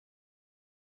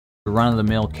a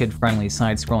run-of-the-mill kid-friendly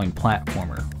side-scrolling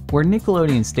platformer, where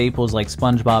Nickelodeon staples like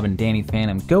SpongeBob and Danny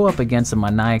Phantom go up against a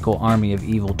maniacal army of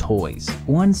evil toys.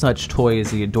 One such toy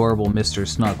is the adorable Mr.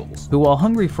 Snuggles, who while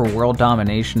hungry for world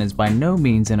domination is by no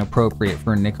means inappropriate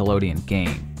for a Nickelodeon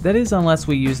game. That is, unless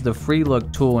we use the free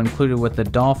look tool included with the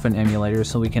Dolphin emulator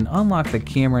so we can unlock the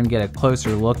camera and get a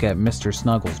closer look at Mr.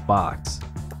 Snuggles' box.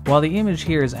 While the image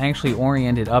here is actually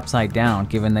oriented upside down,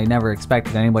 given they never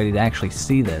expected anybody to actually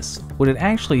see this, what it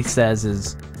actually says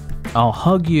is, "I'll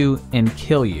hug you and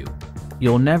kill you.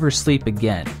 You'll never sleep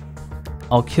again.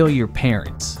 I'll kill your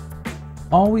parents."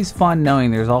 Always fun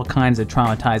knowing there's all kinds of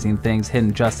traumatizing things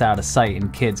hidden just out of sight in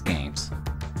kids' games.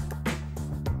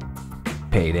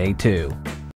 Payday 2.